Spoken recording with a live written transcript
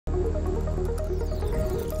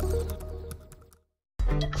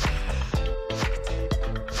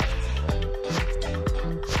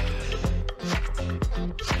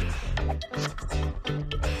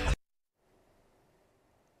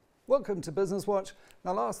Welcome to Business Watch.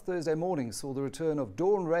 Now, last Thursday morning saw the return of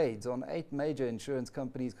dawn raids on 8 major insurance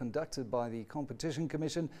companies conducted by the Competition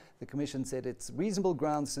Commission. The Commission said it's reasonable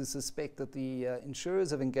grounds to suspect that the insurers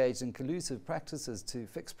have engaged in collusive practices to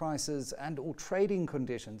fix prices and or trading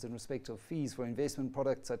conditions in respect of fees for investment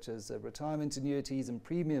products such as retirement annuities and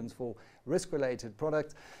premiums for risk-related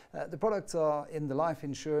products. The products are in the life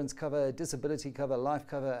insurance cover, disability cover, life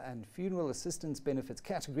cover and funeral assistance benefits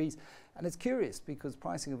categories. And it's curious because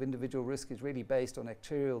pricing of individual risk is really based on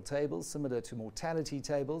actuarial tables similar to mortality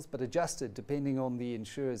tables, but adjusted depending on the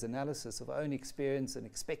insurer's analysis of own experience and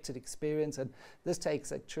expected experience. And this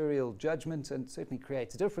takes actuarial judgment and certainly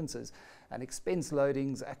creates differences. And expense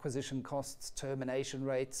loadings, acquisition costs, termination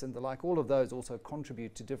rates and the like, all of those also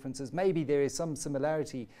contribute to differences. Maybe there is some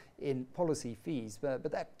similarity in policy fees, but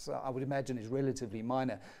that I would imagine is relatively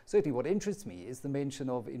minor. Certainly what interests me is the mention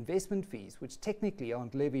of investment fees, which technically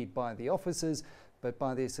aren't levied by the officers, but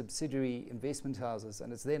by their subsidiary investment houses.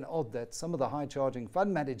 And it's then odd that some of the high-charging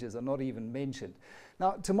fund managers are not even mentioned.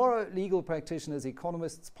 Now, tomorrow, legal practitioners,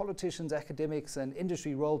 economists, politicians, academics, and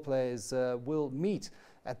industry role players will meet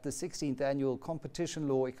at the 16th Annual Competition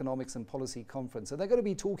Law, Economics and Policy Conference. And they're going to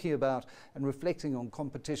be talking about and reflecting on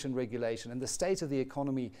competition regulation and the state of the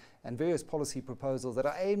economy and various policy proposals that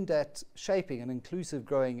are aimed at shaping an inclusive,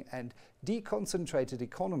 growing and deconcentrated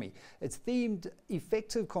economy. It's themed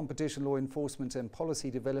Effective Competition Law Enforcement and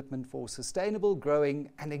Policy Development for Sustainable,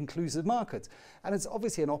 Growing and Inclusive Markets. And it's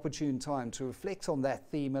obviously an opportune time to reflect on that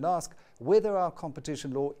theme and ask whether our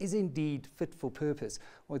competition law is indeed fit for purpose.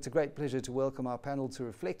 Well, it's a great pleasure to welcome our panel to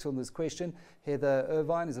reflect on this question. Heather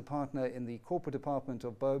Irvine is a partner in the corporate department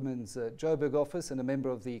of Bowman's Joburg office and a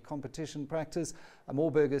member of the competition practice.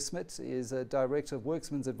 Ahmore Burger-Smidt is a director of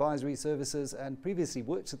Worksman's Advisory Services and previously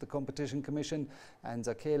worked at the Competition Commission. And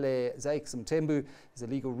Zakele Mtembu is a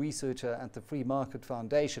legal researcher at the Free Market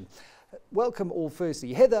Foundation. Welcome all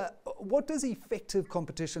firstly. Heather, what does effective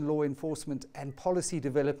competition law enforcement and policy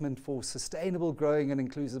development for sustainable, growing and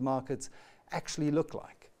inclusive markets actually look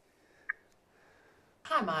like?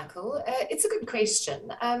 Hi, Michael. It's a good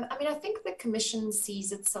question. I think the Commission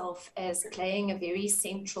sees itself as playing a very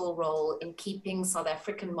central role in keeping South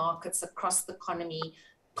African markets across the economy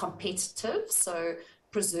competitive. So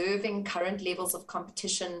preserving current levels of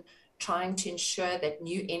competition, trying to ensure that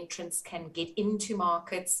new entrants can get into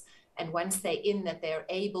markets, and once they're in, that they're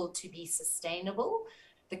able to be sustainable.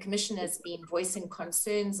 The Commission has been voicing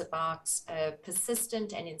concerns about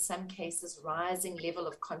persistent and in some cases rising level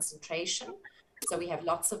of concentration. So we have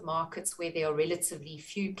lots of markets where there are relatively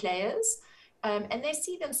few players, and they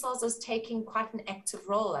see themselves as taking quite an active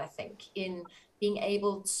role, I think, in being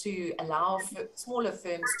able to allow smaller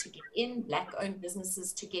firms to get in, Black-owned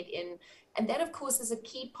businesses to get in. And that, of course, is a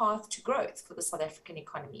key path to growth for the South African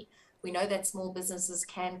economy. We know that small businesses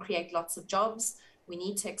can create lots of jobs. We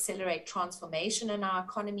need to accelerate transformation in our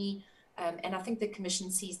economy. And I think the Commission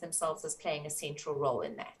sees themselves as playing a central role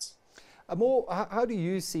in that. Ahmore, how do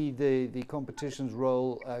you see the competition's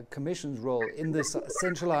role, Commission's role in this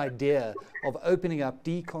central idea of opening up,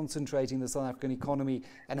 deconcentrating the South African economy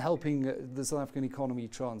and helping the South African economy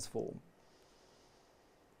transform?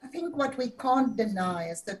 I think what we can't deny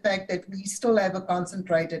is the fact that we still have a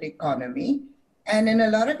concentrated economy and in a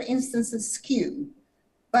lot of instances skew.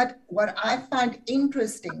 But what I find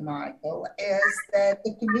interesting, Michael, is that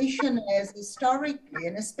the Commission has historically,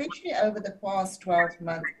 and especially over the past 12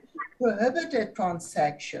 months, prohibited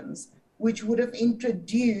transactions which would have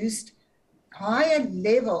introduced higher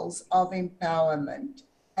levels of empowerment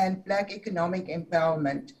and Black economic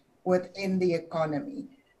empowerment within the economy.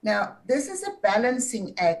 Now, this is a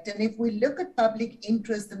balancing act, and if we look at public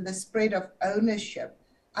interest and the spread of ownership,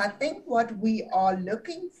 I think what we are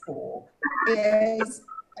looking for is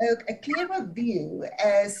a clearer view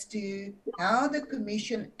as to how the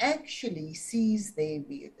Commission actually sees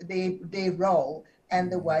their role and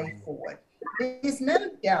the way forward. There's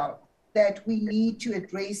no doubt that we need to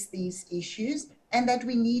address these issues and that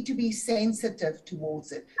we need to be sensitive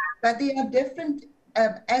towards it. But there are different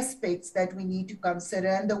aspects that we need to consider.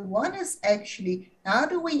 And the one is actually, how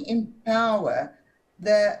do we empower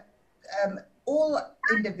all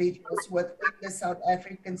individuals within the South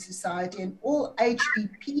African society and all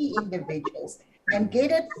HDP individuals and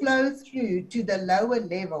get it flow through to the lower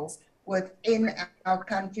levels within our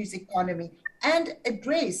country's economy and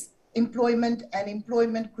address employment and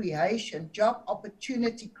employment creation, job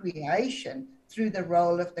opportunity creation through the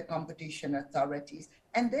role of the competition authorities.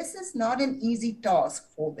 And this is not an easy task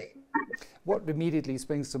for them. What immediately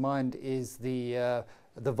springs to mind is the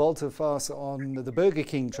volte-face on the Burger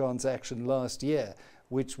King transaction last year,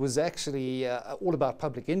 which was actually all about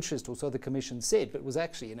public interest, or so the Commission said, but was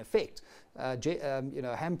actually in effect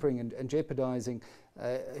hampering and jeopardizing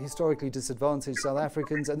historically disadvantaged South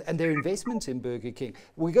Africans and their investment in Burger King.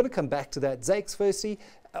 We're going to come back to that. Zakes, firstly,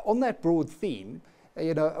 on that broad theme,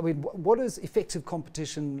 what does effective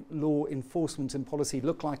competition law enforcement and policy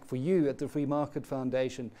look like for you at the Free Market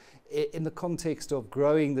Foundation in the context of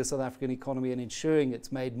growing the South African economy and ensuring it's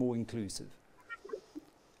made more inclusive?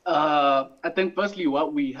 I think firstly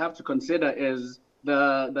what we have to consider is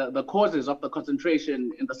the causes of the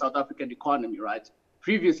concentration in the South African economy, right?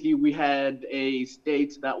 Previously, we had a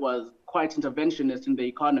state that was quite interventionist in the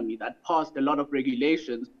economy, that passed a lot of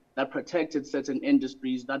regulations that protected certain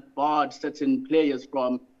industries, that barred certain players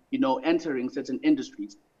from, entering certain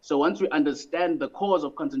industries. So once we understand the cause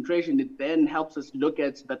of concentration, it then helps us look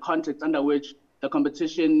at the context under which the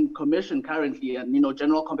Competition Commission currently and,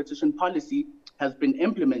 general competition policy has been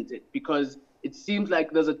implemented, because it seems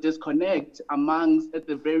like there's a disconnect amongst, at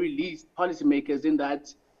the very least, policymakers in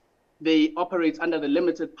that they operate under the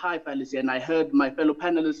limited pie fallacy. And I heard my fellow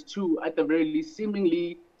panelists too, at the very least,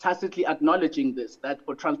 seemingly tacitly acknowledging this, that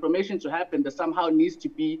for transformation to happen, there somehow needs to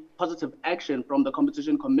be positive action from the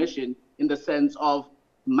Competition Commission in the sense of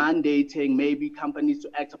mandating maybe companies to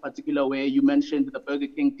act a particular way. You mentioned the Burger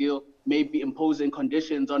King deal, maybe imposing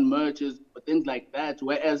conditions on mergers or things like that.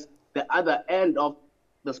 Whereas the other end of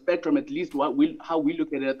the spectrum, at least how we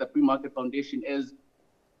look at it at the Free Market Foundation, is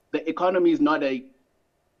the economy is not a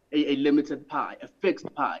limited pie, a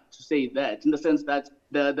fixed pie, to say that, in the sense that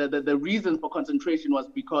the reason for concentration was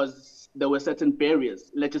because there were certain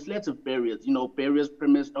barriers, legislative barriers, barriers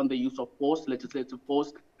premised on the use of force, legislative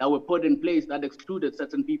force, that were put in place that excluded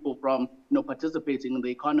certain people from, participating in the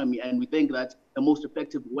economy. And we think that the most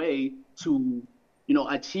effective way to,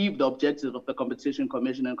 achieve the objectives of the Competition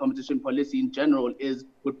Commission and competition policy in general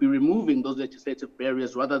would be removing those legislative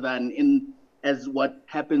barriers, rather than as what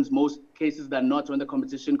happens most cases than not when the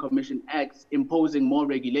Competition Commission acts, imposing more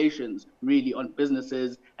regulations really on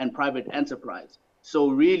businesses and private enterprise. So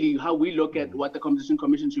really how we look at what the Competition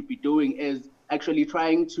Commission should be doing is actually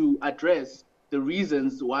trying to address the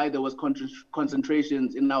reasons why there was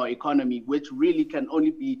concentrations in our economy, which really can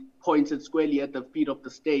only be pointed squarely at the feet of the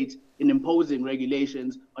state in imposing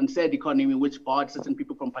regulations on said economy, which barred certain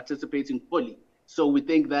people from participating fully. So we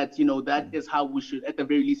think that, that is how we should, at the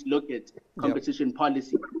very least, look at competition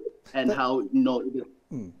policy and how,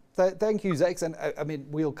 Thank you, Zakes. And I mean,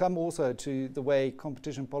 we'll come also to the way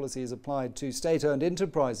competition policy is applied to state-owned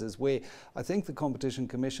enterprises, where I think the Competition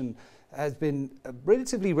Commission has been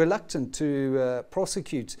relatively reluctant to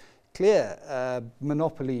prosecute clear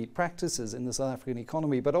monopoly practices in the South African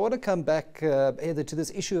economy. But I want to come back, Heather, to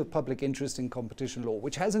this issue of public interest in competition law,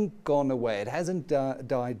 which hasn't gone away. It hasn't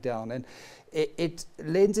died down. And it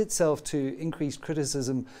lends itself to increased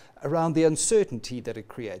criticism around the uncertainty that it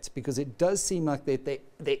creates, because it does seem like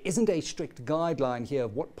there isn't a strict guideline here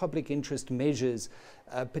of what public interest measures,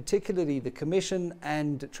 particularly the Commission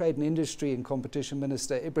and Trade and Industry and Competition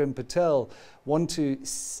Minister Ibrahim Patel want to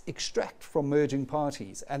extract from merging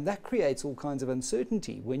parties. And that creates all kinds of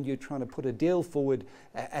uncertainty when you're trying to put a deal forward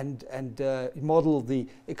and model the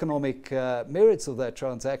economic merits of that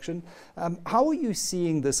transaction. How are you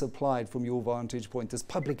seeing this applied from your vantage point, this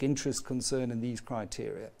public interest concern and these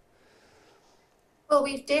criteria? Well,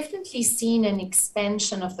 we've definitely seen an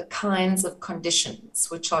expansion of the kinds of conditions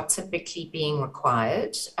which are typically being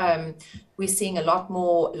required. We're seeing a lot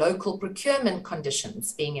more local procurement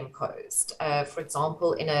conditions being imposed. For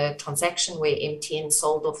example, in a transaction where MTN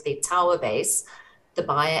sold off their tower base, the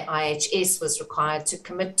buyer IHS was required to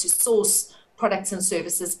commit to source products and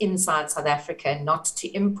services inside South Africa and not to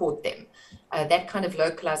import them. That kind of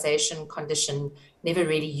localization condition never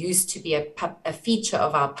really used to be a feature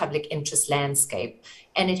of our public interest landscape,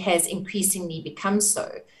 and it has increasingly become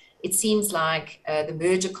so. It seems like the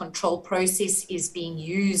merger control process is being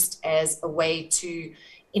used as a way to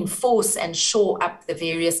enforce and shore up the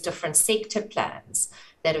various different sector plans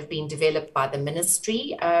that have been developed by the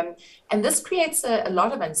ministry. And this creates a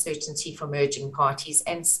lot of uncertainty for merging parties,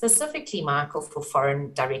 and specifically, Michael, for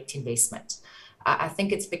foreign direct investment. I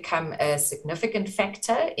think it's become a significant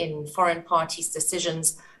factor in foreign parties'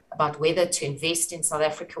 decisions about whether to invest in South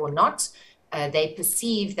Africa or not. They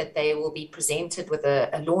perceive that they will be presented with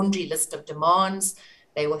a laundry list of demands.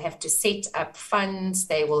 They will have to set up funds.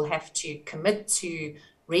 They will have to commit to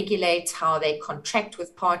regulate how they contract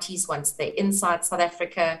with parties once they're inside South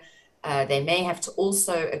Africa. They may have to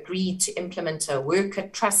also agree to implement a worker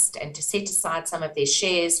trust and to set aside some of their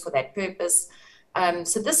shares for that purpose.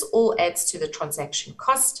 So this all adds to the transaction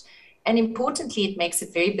cost. And importantly, it makes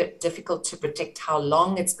it very difficult to predict how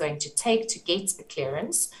long it's going to take to get a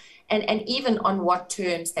clearance, and even on what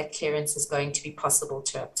terms that clearance is going to be possible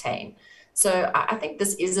to obtain. So I think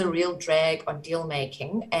this is a real drag on deal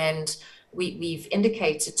making, and we've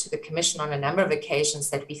indicated to the Commission on a number of occasions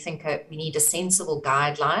that we think we need a sensible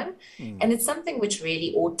guideline, and it's something which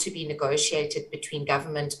really ought to be negotiated between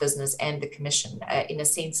government, business and the Commission in a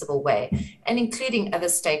sensible way, and including other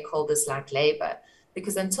stakeholders like Labour,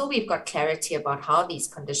 because until we've got clarity about how these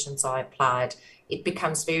conditions are applied, it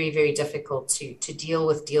becomes very, very difficult to deal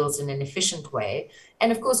with deals in an efficient way. And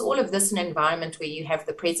of course, all of this in an environment where you have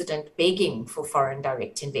the president begging for foreign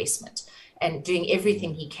direct investment and doing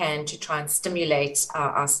everything he can to try and stimulate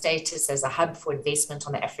our status as a hub for investment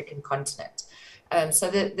on the African continent. So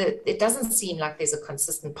it doesn't seem like there's a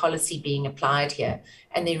consistent policy being applied here,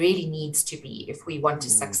 and there really needs to be if we want to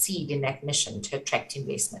succeed in that mission to attract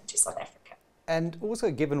investment to South Africa. And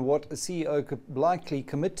also given what a CEO could likely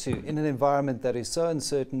commit to in an environment that is so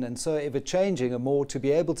uncertain and so ever-changing, and more to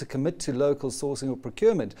be able to commit to local sourcing or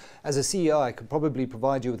procurement. As a CEO, I could probably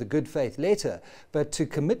provide you with a good faith letter, but to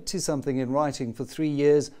commit to something in writing for 3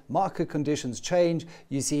 years, market conditions change,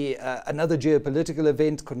 you see another geopolitical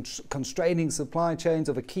event constraining supply chains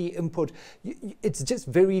of a key input. It's just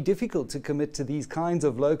very difficult to commit to these kinds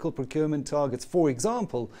of local procurement targets, for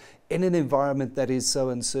example, in an environment that is so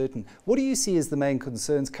uncertain. What do you see as the main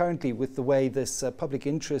concerns currently with the way this public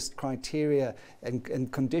interest criteria and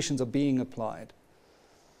conditions are being applied?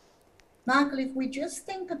 Michael, if we just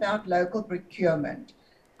think about local procurement,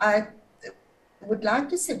 I would like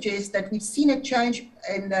to suggest that we've seen a change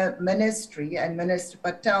in the ministry and Minister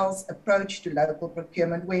Patel's approach to local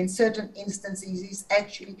procurement, where in certain instances he's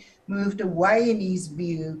actually moved away in his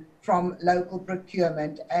view from local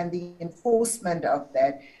procurement and the enforcement of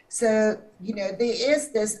that. So, there is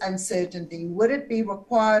this uncertainty. Would it be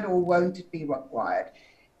required or won't it be required?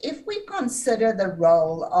 If we consider the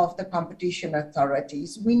role of the competition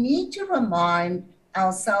authorities, we need to remind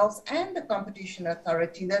ourselves and the competition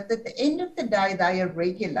authority that at the end of the day, they are a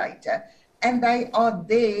regulator and they are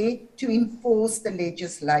there to enforce the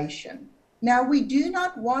legislation. Now, we do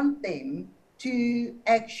not want them to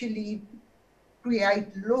actually create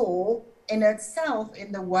law in itself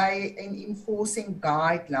in the way in enforcing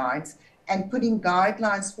guidelines and putting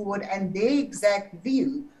guidelines forward and their exact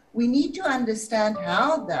view. We need to understand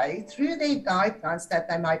how they, through their guidelines that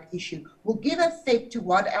they might issue, will give effect to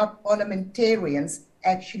what our parliamentarians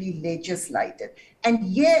actually legislated.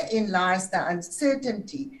 And herein lies the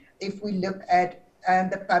uncertainty if we look at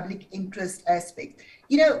the public interest aspect.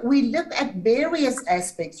 We look at various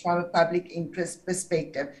aspects from a public interest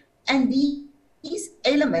perspective, and these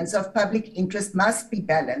elements of public interest must be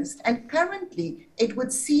balanced. And currently, it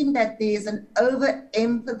would seem that there's an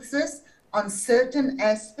overemphasis on certain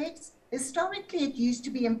aspects. Historically, it used to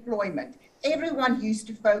be employment. Everyone used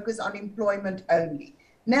to focus on employment only.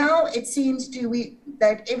 Now, it seems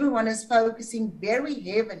that everyone is focusing very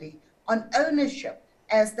heavily on ownership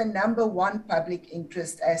as the number one public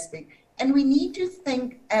interest aspect. And we need to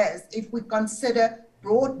think, as if we consider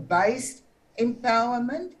broad-based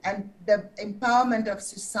empowerment and the empowerment of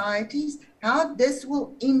societies, how this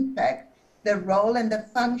will impact the role and the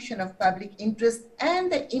function of public interest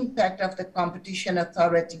and the impact of the competition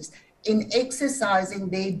authorities in exercising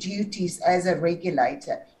their duties as a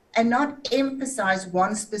regulator, and not emphasize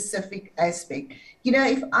one specific aspect.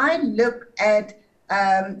 If I look at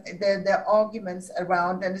the arguments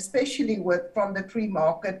around, and especially from the free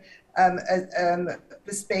market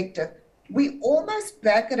perspective, we almost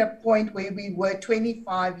back at a point where we were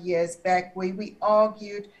 25 years back, where we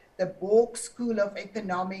argued the Bork School of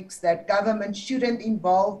Economics that government shouldn't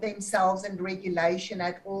involve themselves in regulation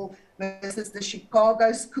at all, versus the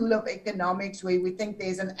Chicago School of Economics, where we think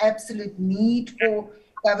there's an absolute need for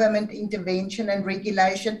government intervention and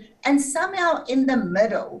regulation. And somehow in the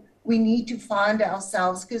middle, we need to find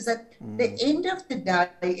ourselves, because at the end of the day,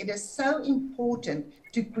 it is so important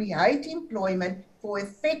to create employment for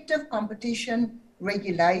effective competition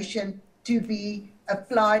regulation to be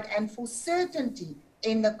applied, and for certainty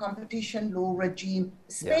in the competition law regime,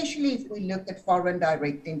 especially if we look at foreign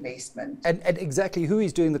direct investment. And exactly who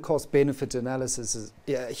is doing the cost-benefit analysis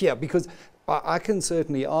here? Because I can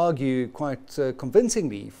certainly argue quite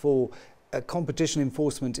convincingly for competition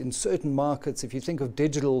enforcement in certain markets. If you think of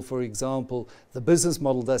digital, for example, the business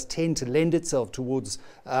model does tend to lend itself towards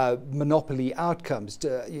monopoly outcomes.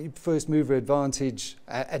 First mover advantage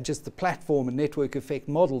and just the platform and network effect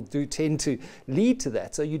model do tend to lead to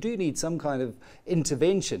that. So you do need some kind of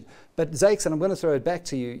intervention. But Zakes, and I'm going to throw it back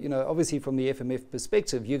to you, obviously from the FMF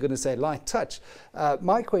perspective, you're going to say light touch.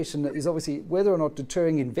 My question is obviously whether or not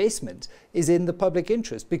deterring investment is in the public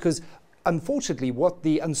interest, because unfortunately, what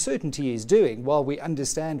the uncertainty is doing, while we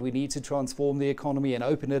understand we need to transform the economy and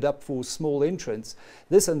open it up for small entrants,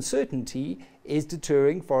 this uncertainty is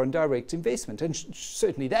deterring foreign direct investment. And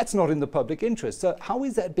certainly that's not in the public interest. So how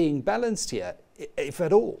is that being balanced here, if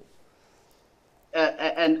at all?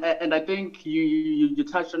 And I think you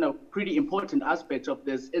touched on a pretty important aspect of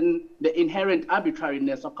this. In the inherent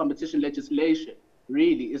arbitrariness of competition legislation,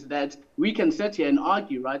 really, is that we can sit here and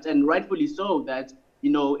argue, right, and rightfully so, that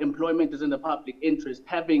employment is in the public interest.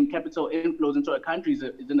 Having capital inflows into a country is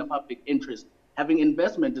in the public interest. Having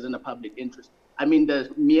investment is in the public interest. I mean, the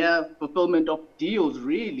mere fulfillment of deals,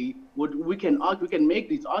 really, we can make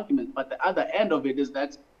these arguments, but the other end of it is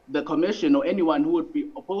that the commission or anyone who would be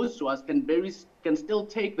opposed to us can still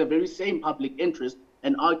take the very same public interest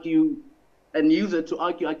and argue and use it to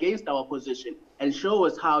argue against our position and show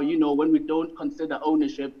us how, when we don't consider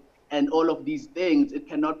ownership and all of these things, it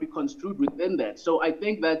cannot be construed within that. So I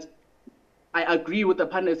think that I agree with the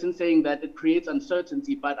panelists in saying that it creates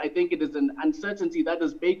uncertainty, but I think it is an uncertainty that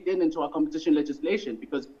is baked into our competition legislation,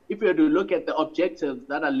 because if we were to look at the objectives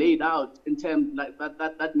that are laid out in terms like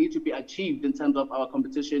that need to be achieved in terms of our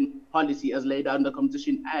competition policy as laid out in the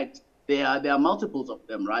Competition Act, there are multiples of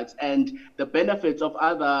them, right? And the benefits of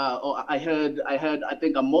I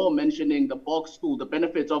think Ahmore mentioning the box school, the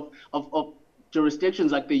benefits of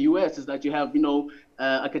jurisdictions like the US is that you have,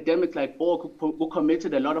 academics like Borg who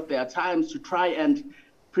committed a lot of their times to try and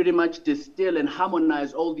pretty much distill and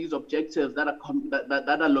harmonize all these objectives that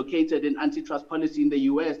are located in antitrust policy in the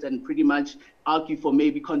US and pretty much argue for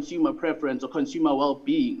maybe consumer preference or consumer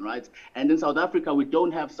well-being, right? And in South Africa, we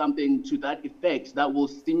don't have something to that effect that will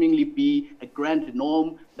seemingly be a grand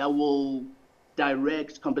norm that will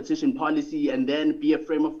direct competition policy and then be a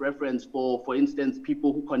frame of reference for instance,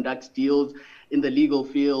 people who conduct deals in the legal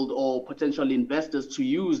field or potential investors to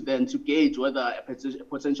use then to gauge whether a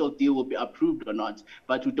potential deal will be approved or not.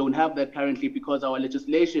 But we don't have that currently because our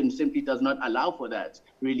legislation simply does not allow for that,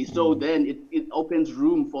 really. So then it opens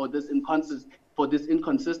room for this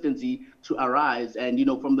inconsistency to arise. And,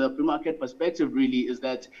 from the free market perspective, really, is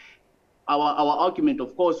that our argument,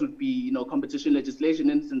 of course, would be, competition legislation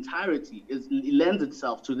in its entirety lends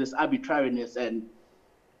itself to this arbitrariness, and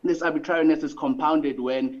this arbitrariness is compounded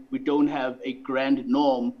when we don't have a grand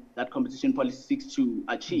norm that competition policy seeks to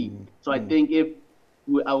achieve. So I think if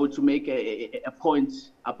I were to make a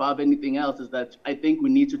point above anything else, is that I think we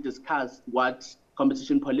need to discuss what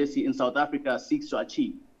competition policy in South Africa seeks to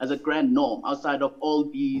achieve as a grand norm outside of all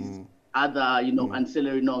these other,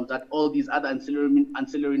 ancillary norms, that all these other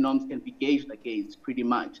ancillary norms can be gauged against pretty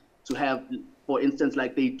much to have, for instance,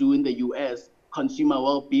 like they do in the US, consumer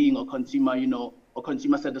well-being or consumer, or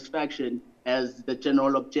consumer satisfaction as the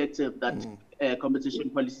general objective that competition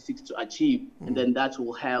policy seeks to achieve. And then that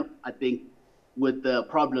will help, I think, with the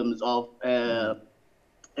problems of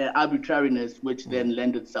arbitrariness, which then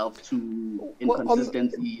lend itself to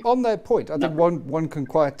inconsistency. On that point, I think one can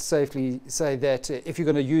quite safely say that if you're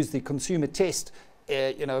going to use the consumer test,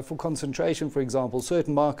 for concentration, for example,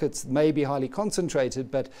 certain markets may be highly concentrated,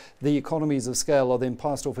 but the economies of scale are then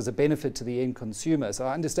passed off as a benefit to the end consumer. So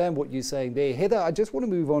I understand what you're saying there. Heather, I just want to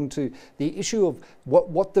move on to the issue of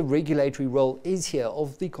what the regulatory role is here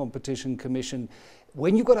of the Competition Commission.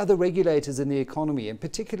 When you've got other regulators in the economy, and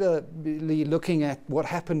particularly looking at what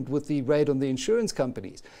happened with the raid on the insurance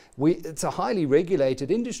companies, it's a highly regulated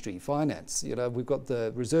industry, finance. We've got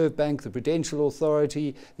the Reserve Bank, the Prudential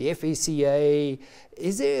Authority, the FSCA.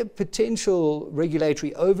 Is there a potential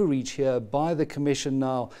regulatory overreach here by the Commission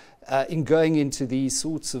now in going into these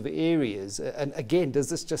sorts of areas? And again, does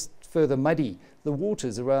this just further muddy the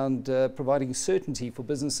waters around providing certainty for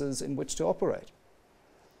businesses in which to operate?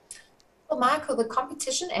 Well, Michael, the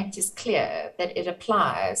Competition Act is clear that it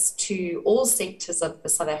applies to all sectors of the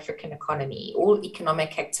South African economy, all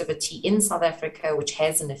economic activity in South Africa which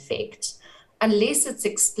has an effect, unless it's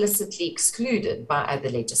explicitly excluded by other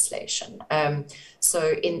legislation.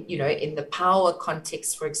 So in the power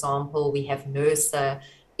context, for example, we have NERSA.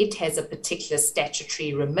 It has a particular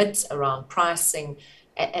statutory remit around pricing,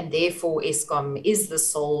 and therefore Eskom is the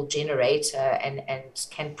sole generator and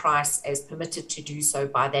can price as permitted to do so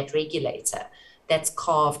by that regulator. That's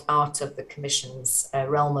carved out of the Commission's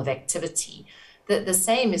realm of activity. The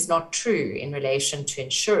same is not true in relation to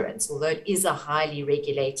insurance, although it is a highly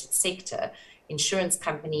regulated sector. Insurance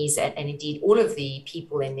companies and indeed all of the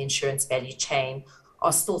people in the insurance value chain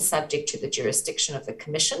are still subject to the jurisdiction of the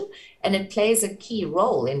Commission, and it plays a key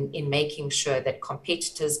role in making sure that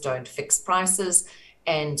competitors don't fix prices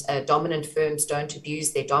and dominant firms don't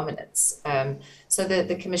abuse their dominance. So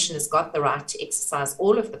the Commission has got the right to exercise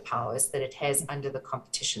all of the powers that it has under the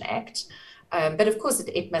Competition Act. But of course,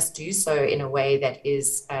 it must do so in a way that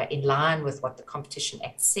is in line with what the Competition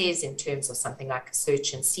Act says in terms of something like a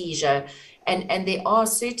search and seizure. And there are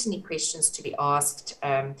certainly questions to be asked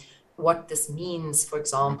what this means, for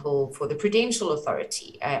example, for the Prudential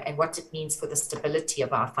Authority and what it means for the stability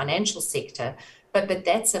of our financial sector. But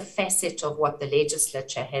that's a facet of what the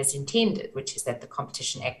legislature has intended, which is that the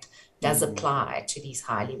Competition Act does apply to these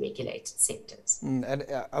highly regulated sectors. And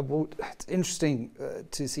it's interesting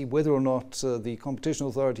to see whether or not the competition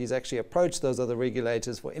authorities actually approach those other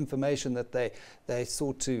regulators for information that they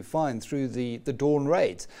sought to find through the dawn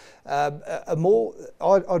raids.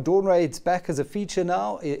 Are dawn raids back as a feature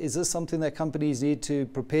now? Is this something that companies need to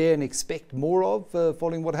prepare and expect more of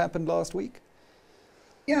following what happened last week?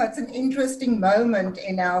 Yeah, it's an interesting moment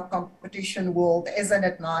in our competition world, isn't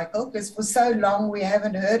it, Michael? Because for so long we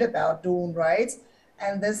haven't heard about dawn raids,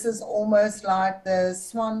 and this is almost like the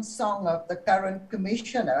swan song of the current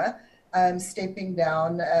commissioner stepping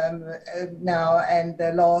down now, and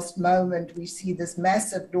the last moment we see this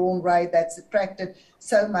massive dawn raid that's attracted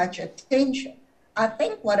so much attention. I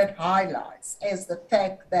think what it highlights is the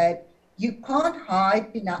fact that you can't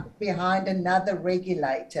hide behind another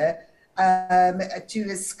regulator to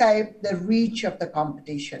escape the reach of the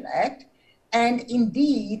Competition Act. And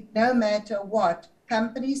indeed, no matter what,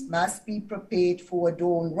 companies must be prepared for a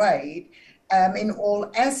dawn raid in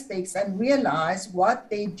all aspects and realize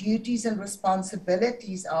what their duties and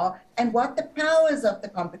responsibilities are and what the powers of the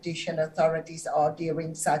competition authorities are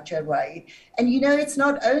during such a raid. And you know, it's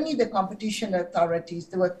not only the competition authorities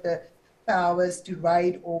with the powers to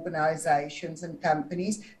raid organizations and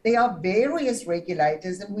companies. There are various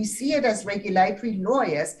regulators, and we see it as regulatory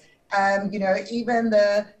lawyers. You know, even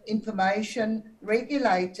the information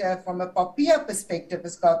regulator from a POPIA perspective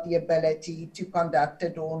has got the ability to conduct a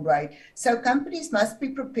dawn raid. So companies must be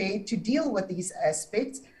prepared to deal with these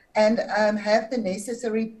aspects and have the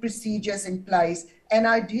necessary procedures in place. And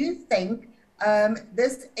I do think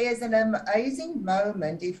this is an amazing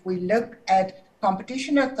moment if we look at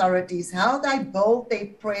competition authorities, how they build their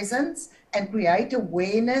presence and create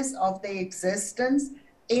awareness of their existence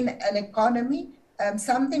in an economy.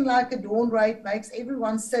 Something like a dawn raid makes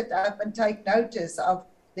everyone sit up and take notice of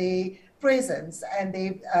their presence and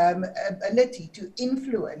their ability to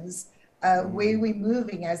influence where we're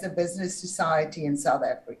moving as a business society in South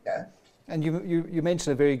Africa. And you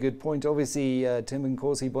mentioned a very good point. Obviously,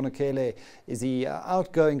 Thembinkosi Bonakele is the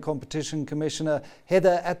outgoing competition commissioner.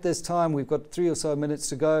 Heather, at this time, we've got 3 or so minutes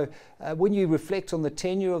to go. When you reflect on the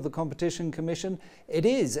tenure of the Competition Commission, it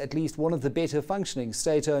is at least one of the better functioning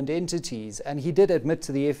state-owned entities. And he did admit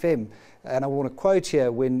to the FM, and I want to quote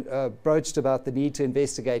here, when broached about the need to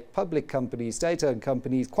investigate public companies, state-owned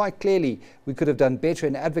companies, quite clearly we could have done better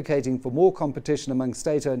in advocating for more competition among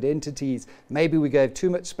state-owned entities. Maybe we gave too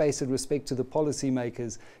much space and respect to the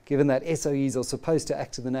policymakers, given that SOEs are supposed to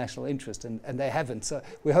act in the national interest, and they haven't. So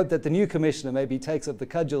we hope that the new commissioner maybe takes up the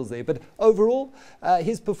cudgels there. But overall,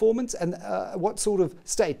 his performance, and what sort of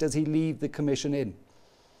state does he leave the commission in?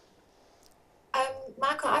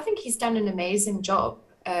 Michael, I think he's done an amazing job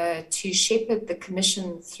to shepherd the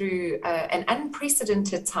commission through an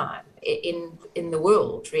unprecedented time in the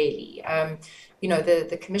world, really. You know,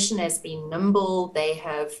 the commission has been nimble. They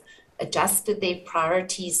have adjusted their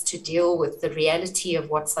priorities to deal with the reality of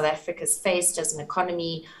what South Africa's faced as an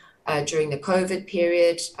economy during the COVID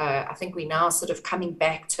period. I think we're now sort of coming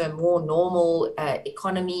back to a more normal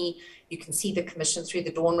economy. You can see the commission through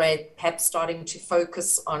the dawn raid perhaps starting to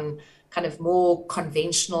focus on kind of more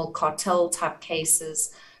conventional cartel type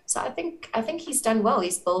cases. So I think he's done well.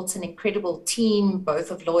 He's built an incredible team, both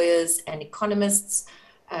of lawyers and economists.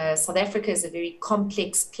 South Africa is a very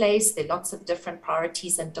complex place. There are lots of different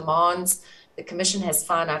priorities and demands. The Commission has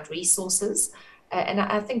finite resources. And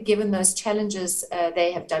I think given those challenges,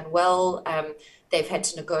 they have done well. They've had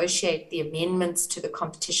to negotiate the amendments to the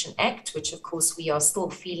Competition Act, which of course we are still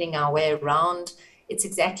feeling our way around. It's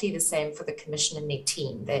exactly the same for the Commission and their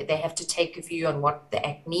team. They have to take a view on what the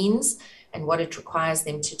Act means and what it requires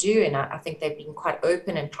them to do. And I think they've been quite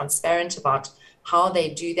open and transparent about how they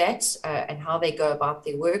do that and how they go about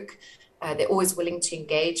their work. They're always willing to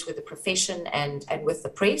engage with the profession and with the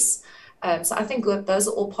press. So I think that those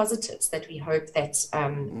are all positives that we hope that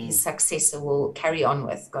his successor will carry on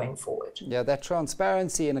with going forward. Yeah, that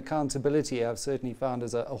transparency and accountability I've certainly found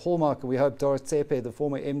as a hallmark. We hope Doris Tsepe, the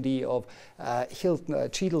former MD of Hilton,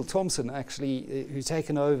 Cheadle Thompson, actually, who's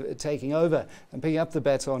taking over and picking up the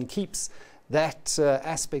baton, keeps that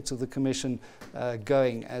aspect of the Commission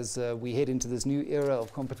going as we head into this new era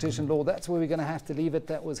of competition law. That's where we're going to have to leave it.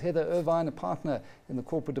 That was Heather Irvine, a partner in the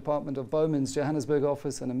corporate department of Bowman's Johannesburg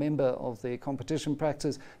office and a member of the competition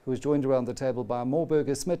practice, who was joined around the table by Ahmore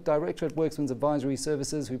Burger-Smidt, Director at Worksman's Advisory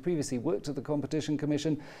Services, who previously worked at the Competition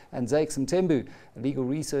Commission, and Zakes Mthembu, a legal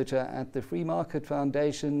researcher at the Free Market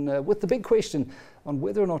Foundation, with the big question on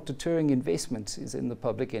whether or not deterring investment is in the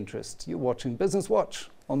public interest. You're watching Business Watch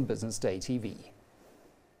on BusinessDay TV.